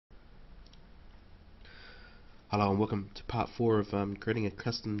Hello and welcome to part 4 of creating a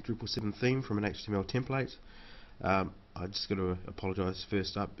custom Drupal 7 theme from an HTML template. I just got to apologise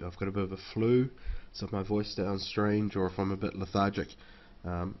first up. I've got a bit of a flu, so if my voice sounds strange or if I'm a bit lethargic,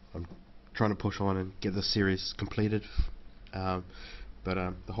 I'm trying to push on and get this series completed. But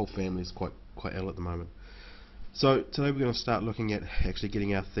the whole family is quite ill at the moment. So today we're going to start looking at actually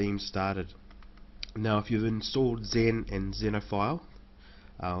getting our theme started. Now, if you've installed Zen and Xenophile,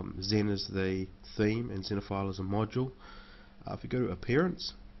 Zen is the theme and Xenophile is a module. If you go to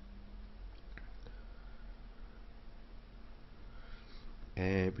Appearance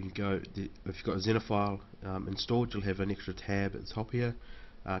and we can go, if you've got a Xenophile installed, you'll have an extra tab at the top here,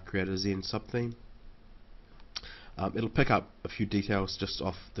 create a Zen Sub Theme. It'll pick up a few details just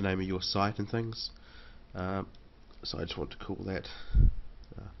off the name of your site and things. So I just want to call that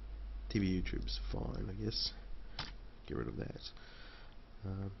TV YouTube's fine, I guess. Get rid of that.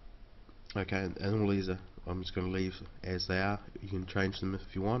 Okay, and all these are, I'm just going to leave as they are. You can change them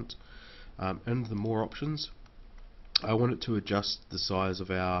if you want. Under the more options, I want it to adjust the size of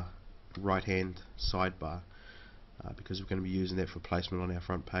our right hand sidebar because we're going to be using that for placement on our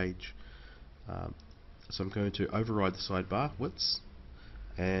front page. So I'm going to override the sidebar widths,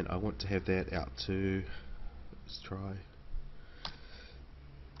 and I want to have that out to, let's try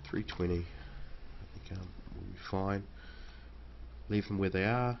 320. I think will be fine. Leave them where they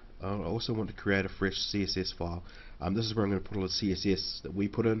are. I also want to create a fresh CSS file. This is where I'm going to put all the CSS that we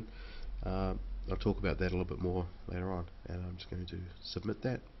put in. I'll talk about that a little bit more later on, and I'm just going to submit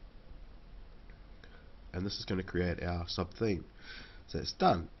that, and this is going to create our sub theme. So it's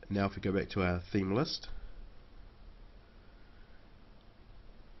done. Now if we go back to our theme list,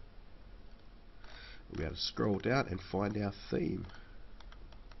 we'll be able to scroll down and find our theme,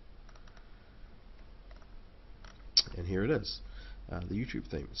 and here it is. The YouTube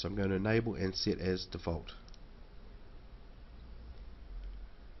theme. So I'm going to enable and set as default.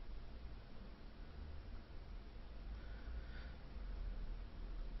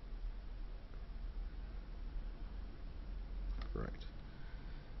 Right.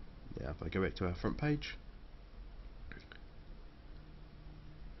 Now if I go back to our front page,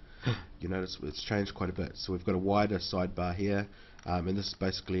 you notice it's changed quite a bit. So we've got a wider sidebar here, and this is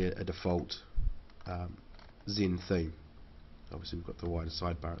basically a default Zen theme. Obviously we've got the wider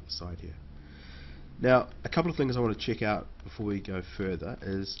sidebar at the side here. Now a couple of things I want to check out before we go further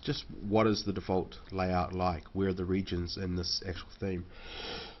is just what is the default layout like, where are the regions in this actual theme.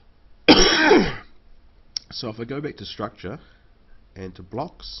 So if I go back to structure and to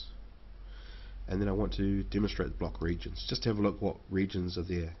blocks, and then I want to demonstrate the block regions, just have a look what regions are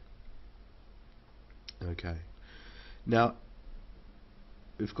there. Okay, now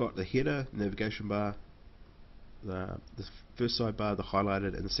we've got the header, navigation bar, the first sidebar, the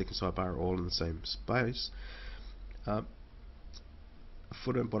highlighted, and the second sidebar are all in the same space.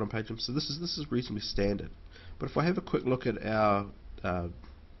 Footer and bottom page. So this is reasonably standard. But if I have a quick look at our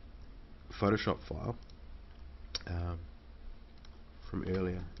Photoshop file from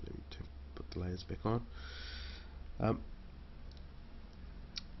earlier, let me put the layers back on.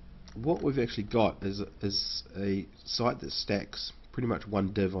 What we've actually got is a site that stacks pretty much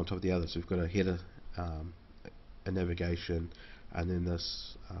one div on top of the other. So we've got a header, a navigation, and then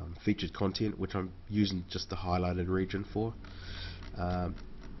this featured content, which I'm using just the highlighted region for. Then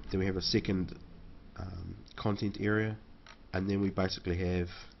we have a second content area, and then we basically have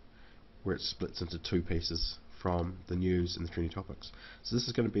where it splits into two pieces from the news and the trending topics. So this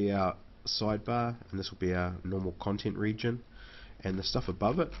is going to be our sidebar, and this will be our normal content region, and the stuff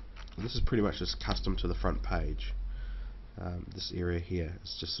above it, this is pretty much just custom to the front page. This area here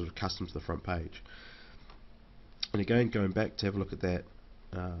is just sort of custom to the front page. And again, going back to have a look at that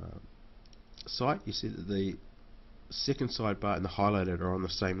site, you see that the second sidebar and the highlighted are on the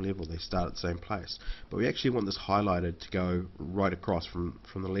same level. They start at the same place. But we actually want this highlighted to go right across from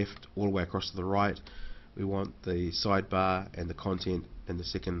the left all the way across to the right. We want the sidebar and the content and the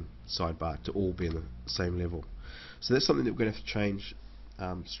second sidebar to all be in the same level. So that's something that we're going to have to change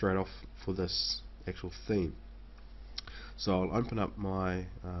straight off for this actual theme. So I'll open up my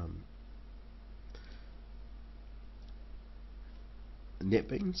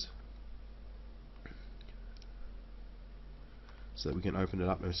NetBeans so that we can open it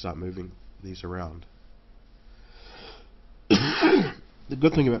up and start moving these around. The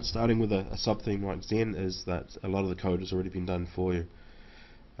good thing about starting with a sub theme like Zen is that a lot of the code has already been done for you.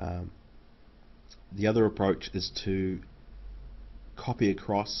 The other approach is to copy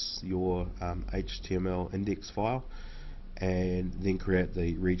across your HTML index file and then create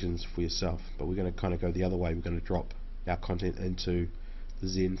the regions for yourself, but we're going to kind of go the other way. We're going to drop our content into the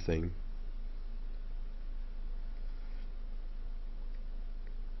Zen theme.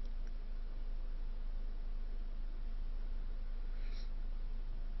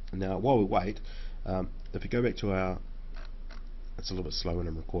 Now while we wait, if we go back to our, it's a little bit slow when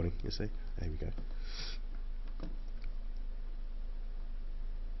I'm recording, you see, there we go.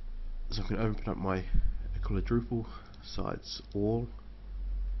 So I'm going to open up my, I call it Drupal sites all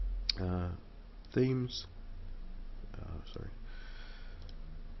themes,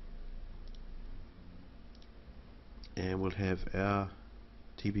 and we'll have our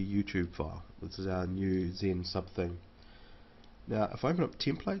TB YouTube file. This is our new Zen Sub Theme. Now if I open up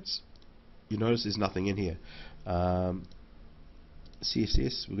templates, you notice there's nothing in here.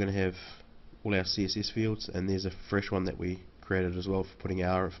 CSS, we're going to have all our CSS fields, and there's a fresh one that we created as well for putting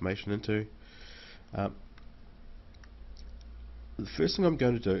our information into. The first thing I'm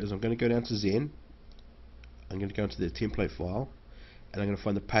going to do is I'm going to go down to Zen, I'm going to go into the template file, and I'm going to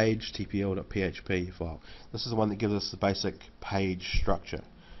find the page tpl.php file. This is the one that gives us the basic page structure,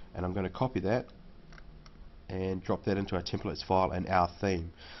 and I'm going to copy that and drop that into our templates file and our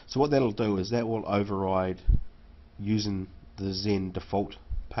theme. So what that'll do is that will override using the Zen default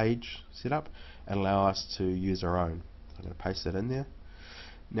page setup and allow us to use our own. I'm going to paste that in there.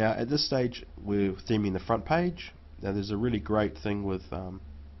 Now at this stage we're theming the front page. Now there's a really great thing with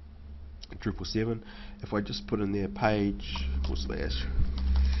Drupal 7. If I just put in there page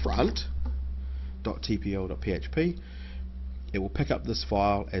front.tpl.php, it will pick up this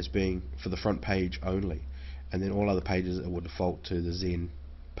file as being for the front page only, and then all other pages it will default to the Zen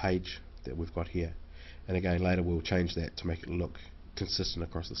page that we've got here. And again later we'll change that to make it look consistent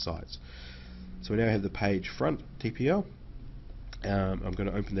across the sites. So we now have the page front TPL. I'm going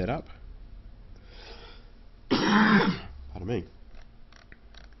to open that up. Pardon me.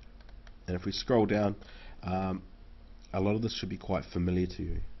 And if we scroll down, a lot of this should be quite familiar to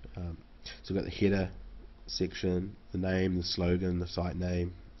you. So we've got the header section, the name, the slogan, the site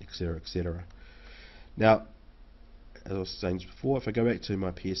name, etc., etc. Now, as I was saying before, if I go back to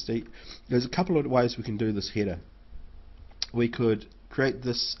my PSD, there's a couple of ways we can do this header. We could create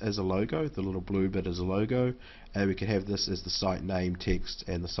this as a logo, the little blue bit as a logo, and we could have this as the site name text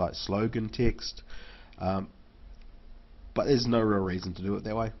and the site slogan text. But there's no real reason to do it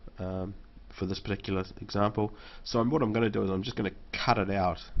that way for this particular example. So what I'm going to do is I'm just going to cut it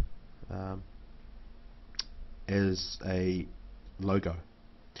out as a logo.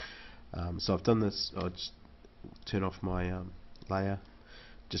 So I've done this. I'll just turn off my layer,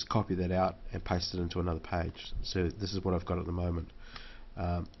 just copy that out and paste it into another page. So this is what I've got at the moment.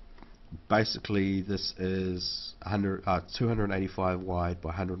 Basically this is 285 wide by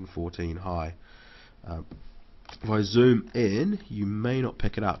 114 high. If I zoom in, you may not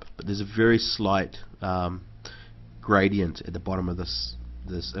pick it up, but there's a very slight gradient at the bottom of this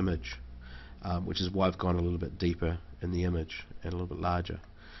image, which is why I've gone a little bit deeper in the image and a little bit larger.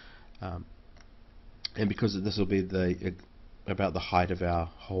 And because this will be about the height of our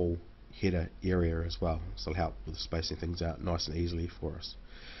whole header area as well, so it'll help with spacing things out nice and easily for us.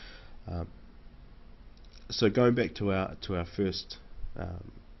 So going back to our first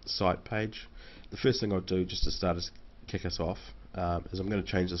site page, the first thing I'll do just to start us kick us off is I'm going to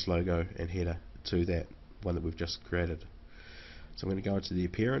change this logo and header to that one that we've just created. So I'm going to go into the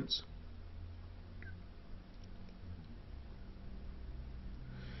appearance.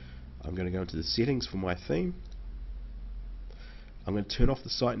 I'm going to go into the settings for my theme. I'm going to turn off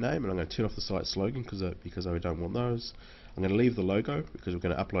the site name and I'm going to turn off the site slogan because I don't want those. I'm going to leave the logo because we're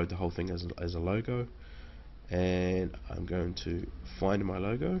going to upload the whole thing as a logo. And I'm going to find my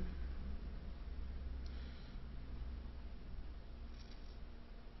logo.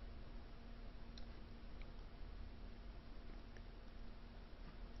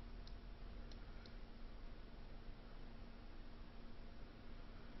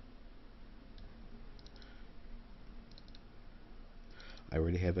 I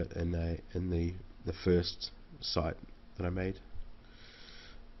already have it in the first site that I made.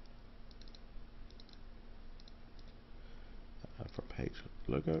 Front page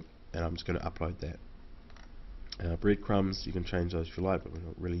logo, and I'm just going to upload that. Breadcrumbs, you can change those if you like, but we're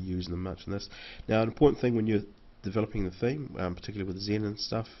not really using them much in this. Now, an important thing when you're developing the theme, particularly with Zen and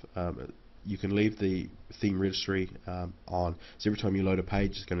stuff, you can leave the theme registry on. So every time you load a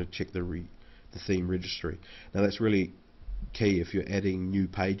page, it's going to check the theme registry. Now that's really key. If you're adding new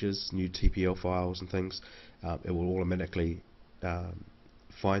pages, new TPL files and things, it will automatically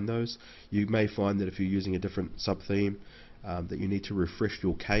find those. You may find that if you're using a different sub-theme, that you need to refresh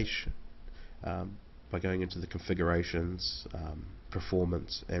your cache by going into the configurations,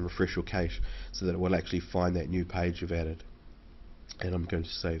 performance, and refresh your cache so that it will actually find that new page you've added. And I'm going to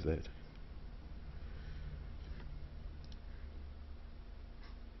save that.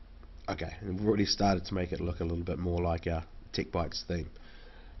 Okay, and we've already started to make it look a little bit more like our Tech Bytes theme.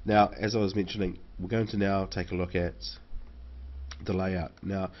 Now, as I was mentioning, we're going to now take a look at the layout.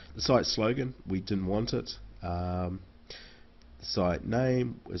 Now, the site slogan, we didn't want it. The site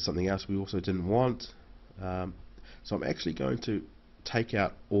name is something else we also didn't want. So I'm actually going to take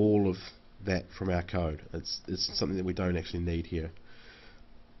out all of that from our code. It's something that we don't actually need here.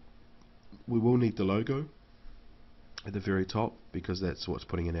 We will need the logo at the very top because that's what's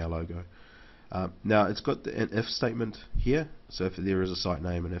putting in our logo. Now it's got an if statement here, so if there is a site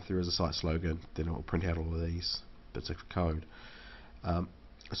name and if there is a site slogan, then it will print out all of these bits of code.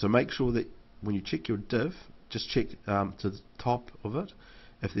 So make sure that when you check your div, just check to the top of it.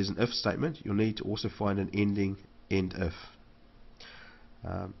 If there's an if statement, you'll need to also find an ending end if.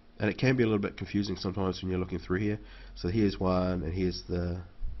 And it can be a little bit confusing sometimes when you're looking through here. So here's one, and here's the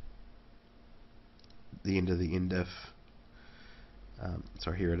end of the end if.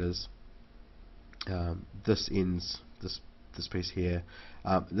 So here it is. This ends this piece here.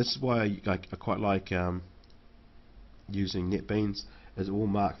 This is why I quite like using NetBeans, as it will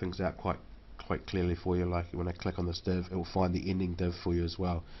mark things out quite clearly for you. Like when I click on this div, it will find the ending div for you as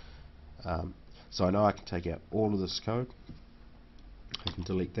well. So I know I can take out all of this code. I can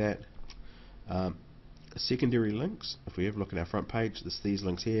delete that. Secondary links, if we have a look at our front page, these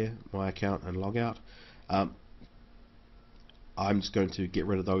links here, my account and logout. I'm just going to get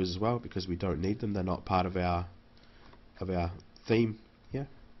rid of those as well because we don't need them. They're not part of our theme here.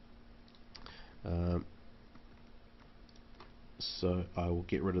 So I will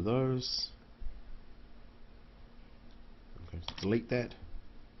get rid of those. I'm going to delete that.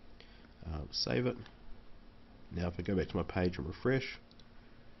 Save it. Now if I go back to my page and refresh,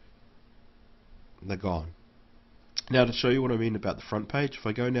 they're gone. Now to show you what I mean about the front page, if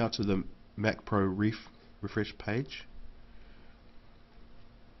I go now to the Mac Pro refresh page,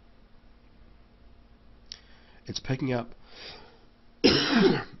 it's picking up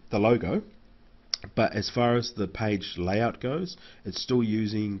the logo, but as far as the page layout goes, it's still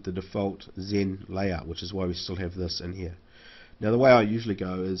using the default Zen layout, which is why we still have this in here. Now the way I usually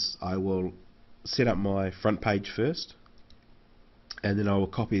go is I will set up my front page first, and then I will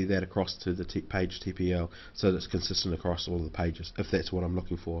copy that across to the page TPL so that it's consistent across all the pages, if that's what I'm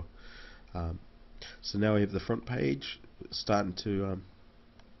looking for. So now we have the front page starting to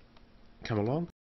come along.